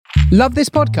Love this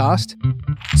podcast?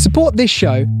 Support this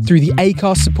show through the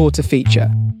Acast supporter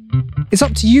feature. It's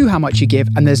up to you how much you give,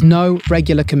 and there's no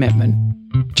regular commitment.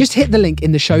 Just hit the link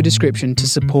in the show description to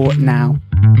support now.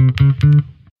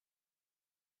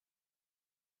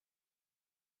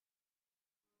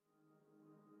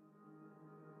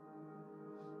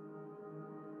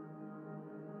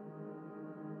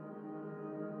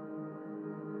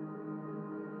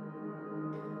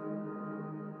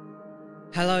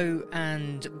 Hello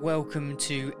and welcome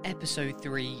to episode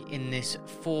 3 in this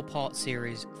 4-part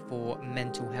series for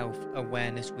Mental Health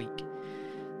Awareness Week.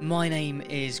 My name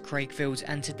is Craig Fields,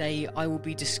 and today I will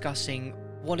be discussing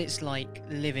what it's like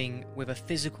living with a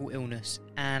physical illness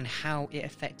and how it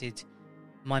affected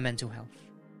my mental health.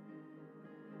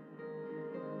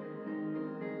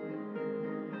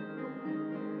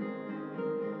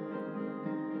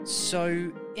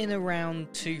 So, in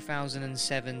around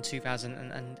 2007,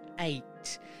 2008,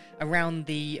 around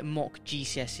the mock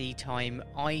GCSE time,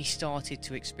 I started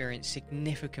to experience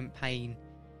significant pain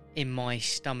in my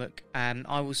stomach.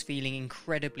 I was feeling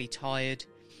incredibly tired,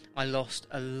 I lost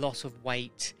a lot of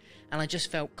weight, and I just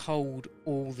felt cold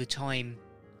all the time.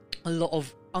 A lot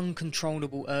of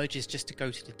uncontrollable urges just to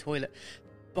go to the toilet.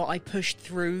 But I pushed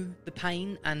through the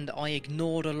pain and I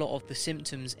ignored a lot of the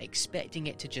symptoms, expecting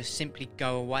it to just simply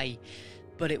go away.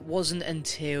 But it wasn't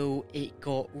until it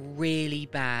got really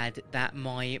bad that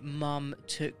my mum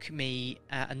took me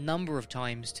a number of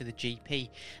times to the GP.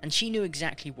 And she knew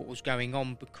exactly what was going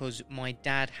on because my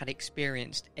dad had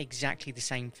experienced exactly the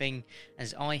same thing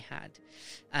as I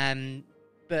had.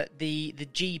 But the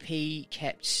GP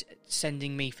kept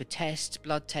sending me for tests,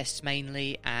 blood tests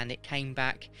mainly, and it came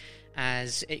back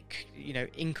as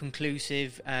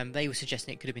inconclusive. They were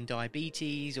suggesting it could have been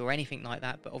diabetes or anything like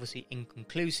that, but obviously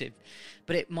inconclusive.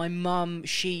 But my mum,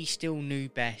 she still knew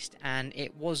best, and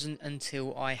it wasn't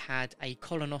until I had a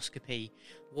colonoscopy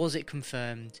was it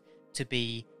confirmed to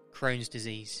be Crohn's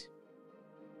disease.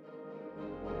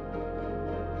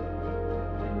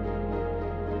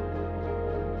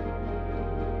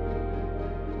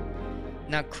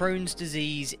 Now, Crohn's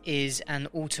disease is an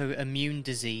autoimmune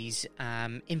disease,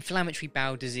 inflammatory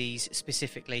bowel disease,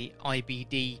 specifically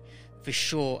IBD for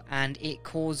short, and it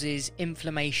causes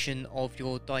inflammation of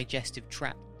your digestive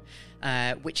tract,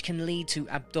 which can lead to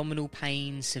abdominal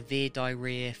pain, severe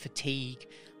diarrhea, fatigue,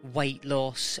 weight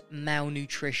loss,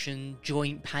 malnutrition,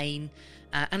 joint pain,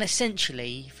 and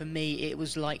essentially, for me, it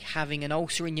was like having an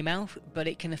ulcer in your mouth, but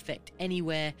it can affect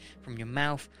anywhere from your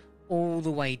mouth all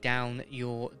the way down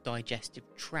your digestive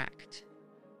tract.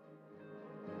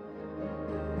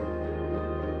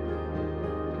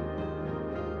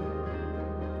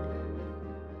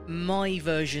 My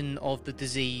version of the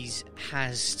disease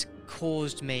has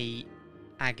caused me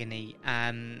agony,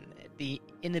 the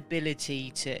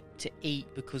inability to eat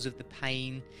because of the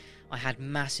pain. I had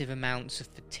massive amounts of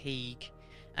fatigue.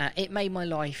 It made my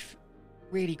life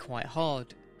really quite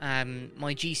hard.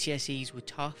 My GCSEs were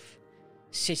tough.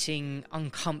 Sitting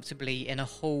uncomfortably in a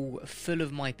hall full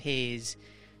of my peers,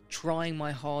 trying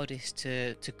my hardest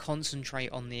to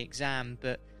concentrate on the exam,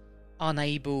 but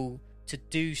unable to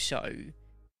do so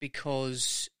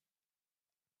because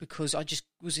I just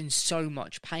was in so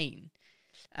much pain.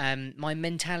 My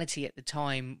mentality at the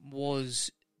time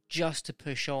was just to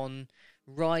push on,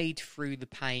 ride through the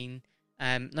pain,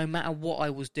 no matter what I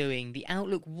was doing. The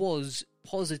outlook was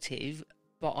positive,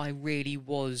 but I really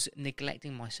was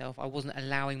neglecting myself. I wasn't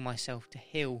allowing myself to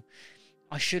heal.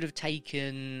 I should have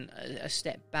taken a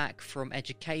step back from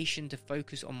education to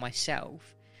focus on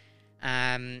myself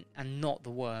and not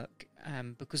the work,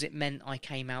 because it meant I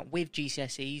came out with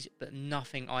GCSEs, but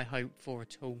nothing I hoped for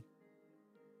at all.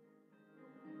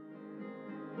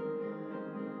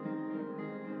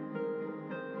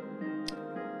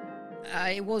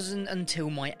 It wasn't until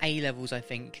my A-levels, I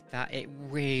think, that it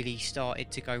really started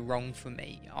to go wrong for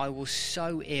me. I was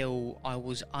so ill, I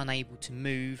was unable to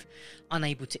move,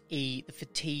 unable to eat. The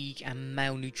fatigue and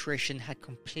malnutrition had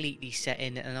completely set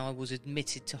in, and I was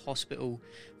admitted to hospital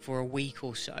for a week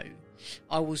or so.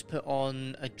 I was put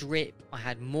on a drip, I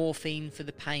had morphine for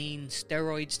the pain,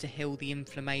 steroids to heal the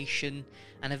inflammation,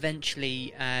 and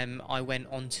eventually I went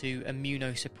on to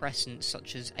immunosuppressants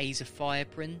such as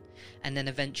azathioprine, and then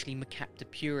eventually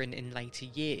mercaptopurine in later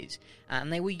years.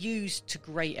 And they were used to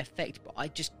great effect, but I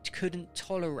just couldn't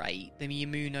tolerate the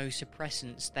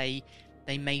immunosuppressants.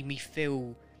 They made me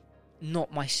feel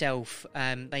not myself.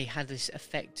 They had this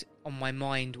effect on my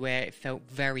mind where it felt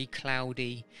very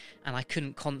cloudy and I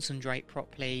couldn't concentrate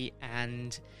properly,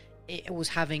 and it was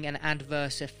having an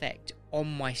adverse effect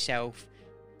on myself.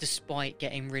 Despite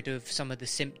getting rid of some of the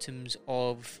symptoms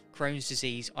of Crohn's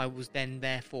disease, I was then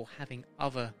therefore having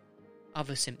other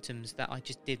other symptoms that I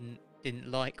just didn't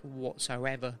like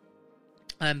whatsoever.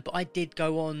 But I did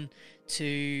go on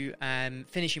to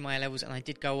finishing my A-levels, and I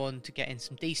did go on to get in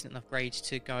some decent enough grades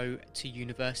to go to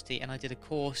university, and I did a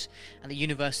course at the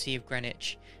University of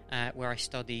Greenwich where I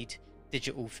studied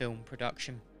digital film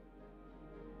production.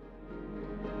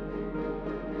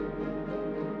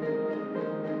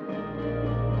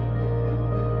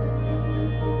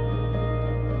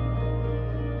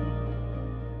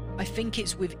 I think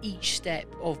it's with each step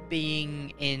of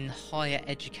being in higher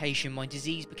education, my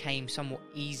disease became somewhat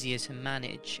easier to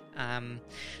manage,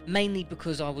 mainly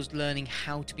because I was learning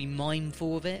how to be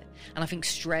mindful of it. And I think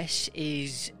stress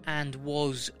is and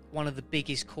was one of the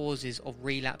biggest causes of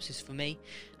relapses for me,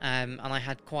 and I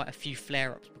had quite a few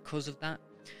flare-ups because of that.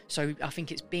 So I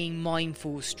think it's being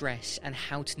mindful of stress and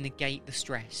how to negate the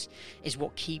stress is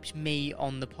what keeps me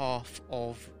on the path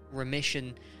of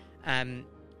remission,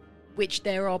 which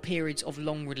there are periods of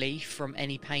long relief from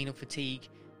any pain or fatigue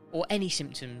or any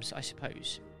symptoms, I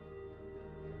suppose.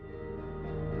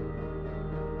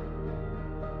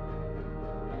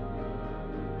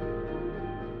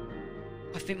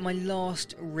 I think my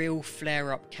last real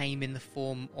flare-up came in the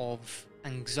form of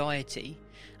anxiety,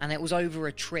 and it was over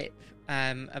a trip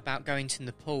about going to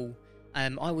Nepal.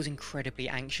 I was incredibly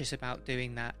anxious about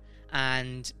doing that,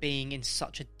 and being in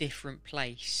such a different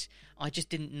place, I just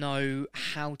didn't know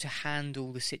how to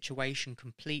handle the situation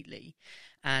completely,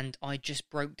 and I just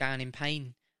broke down in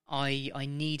pain. I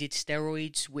needed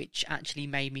steroids, which actually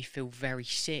made me feel very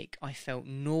sick. I felt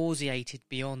nauseated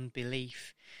beyond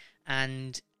belief,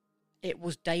 and it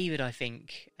was David, I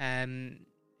think,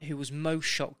 who was most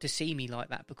shocked to see me like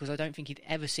that, because I don't think he'd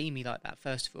ever seen me like that,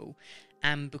 first of all,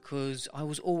 and because I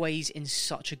was always in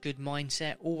such a good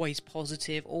mindset, always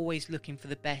positive, always looking for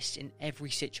the best in every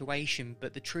situation.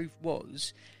 But the truth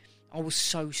was, I was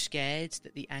so scared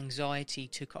that the anxiety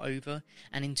took over,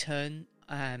 and in turn,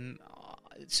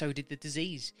 so did the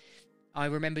disease. I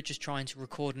remember just trying to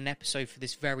record an episode for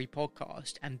this very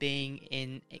podcast and being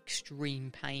in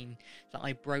extreme pain that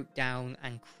I broke down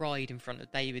and cried in front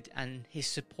of David, and his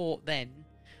support then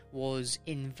was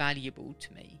invaluable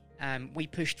to me. We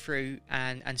pushed through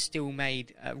and still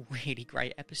made a really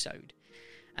great episode.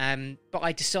 But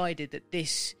I decided that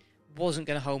this wasn't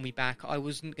going to hold me back. I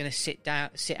wasn't going to sit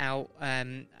out.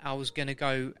 I was going to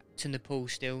go to Nepal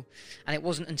still. And it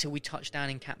wasn't until we touched down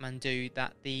in Kathmandu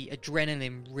that the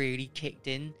adrenaline really kicked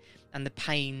in and the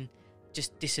pain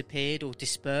just disappeared or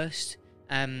dispersed.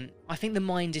 I think the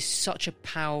mind is such a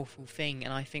powerful thing,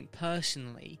 and I think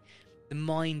personally the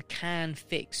mind can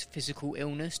fix physical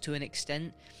illness to an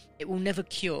extent. It will never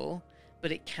cure,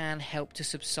 but it can help to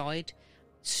subside.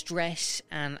 Stress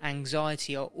and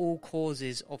anxiety are all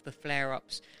causes of the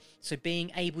flare-ups, so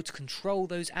being able to control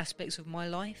those aspects of my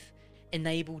life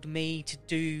enabled me to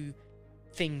do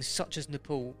things such as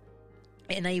Nepal.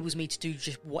 It enables me to do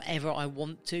just whatever I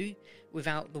want to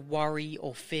without the worry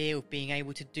or fear of being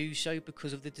able to do so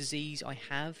because of the disease I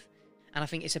have. And I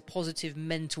think it's a positive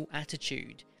mental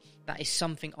attitude that is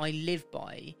something I live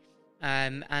by,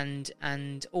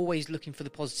 and always looking for the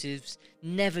positives,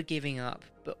 never giving up,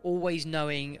 but always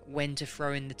knowing when to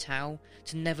throw in the towel,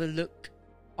 to never look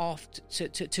after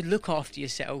to look after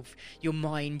yourself, your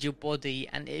mind, your body,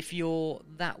 and if you're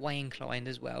that way inclined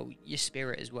as well, your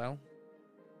spirit as well.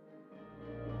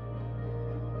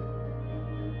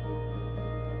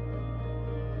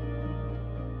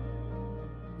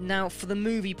 Now, for the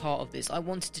movie part of this, I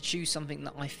wanted to choose something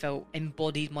that I felt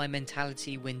embodied my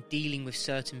mentality when dealing with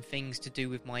certain things to do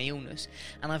with my illness,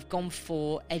 and I've gone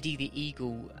for Eddie the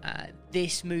Eagle.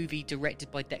 This movie,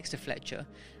 directed by Dexter Fletcher,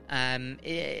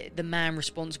 the man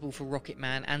responsible for Rocket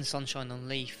Man and Sunshine on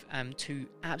Leaf, two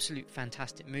absolute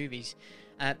fantastic movies.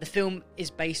 The film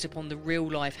is based upon the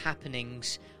real-life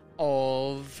happenings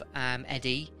of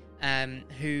Eddie,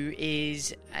 who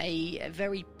is a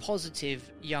very positive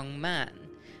young man.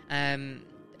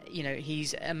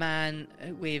 He's a man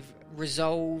with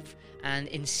resolve and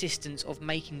insistence of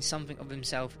making something of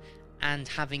himself and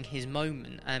having his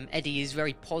moment. Eddie is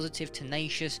very positive,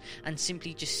 tenacious, and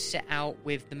simply just set out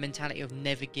with the mentality of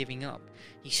never giving up.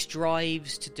 He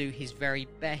strives to do his very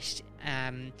best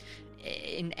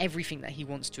in everything that he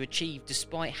wants to achieve,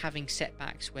 despite having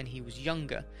setbacks when he was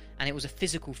younger, and it was a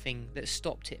physical thing that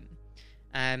stopped him.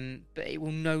 But it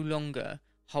will no longer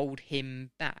hold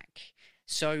him back.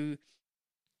 So,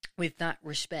 with that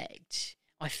respect,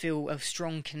 I feel a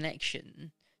strong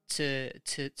connection to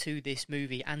this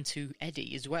movie and to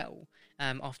Eddie as well.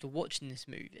 After watching this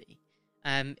movie,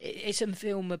 it's a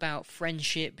film about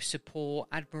friendship, support,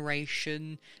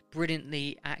 admiration,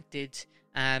 brilliantly acted,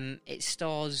 It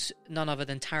stars none other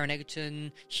than Taron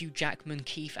Egerton, Hugh Jackman,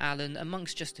 Keith Allen,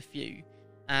 amongst just a few.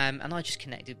 And I just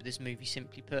connected with this movie,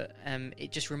 simply put.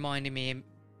 It just reminded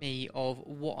me of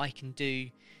what I can do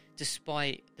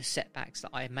despite the setbacks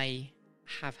that I may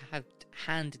have had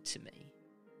handed to me.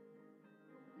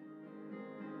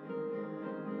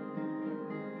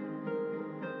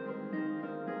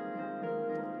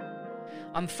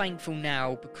 I'm thankful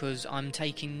now because I'm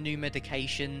taking new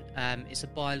medication. It's a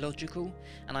biological,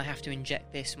 and I have to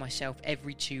inject this myself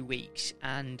every 2 weeks,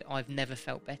 and I've never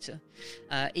felt better.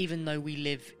 Even though we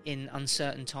live in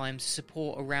uncertain times,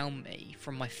 support around me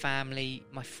from my family,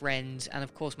 my friends, and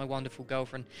of course my wonderful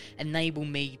girlfriend enable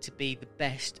me to be the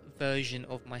best version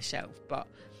of myself. But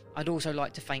I'd also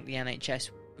like to thank the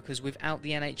NHS, because without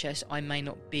the NHS I may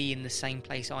not be in the same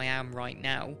place I am right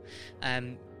now.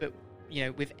 But you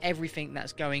know, with everything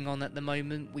that's going on at the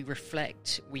moment, we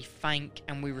reflect, we thank,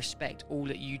 and we respect all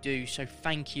that you do. So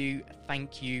thank you,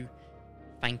 thank you,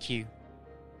 thank you.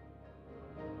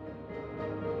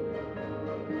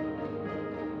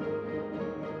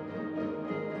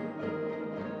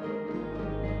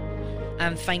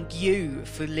 And thank you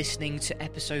for listening to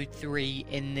episode 3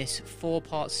 in this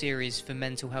 4-part series for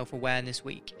Mental Health Awareness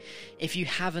Week. If you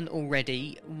haven't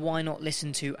already, why not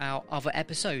listen to our other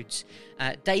episodes?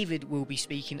 David will be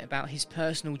speaking about his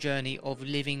personal journey of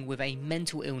living with a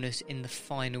mental illness in the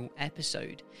final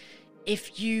episode.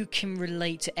 If you can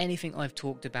relate to anything I've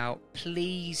talked about,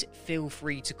 please feel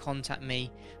free to contact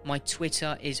me. My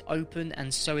Twitter is open,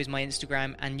 and so is my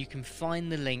Instagram, and you can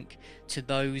find the link to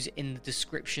those in the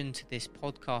description to this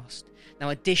podcast. Now,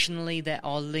 additionally, there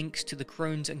are links to the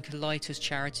Crohn's and Colitis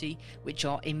charity, which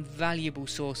are invaluable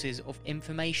sources of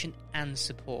information and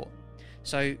support.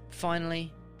 So,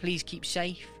 finally, please keep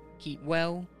safe, keep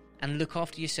well, and look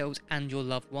after yourselves and your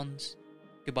loved ones.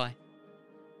 Goodbye.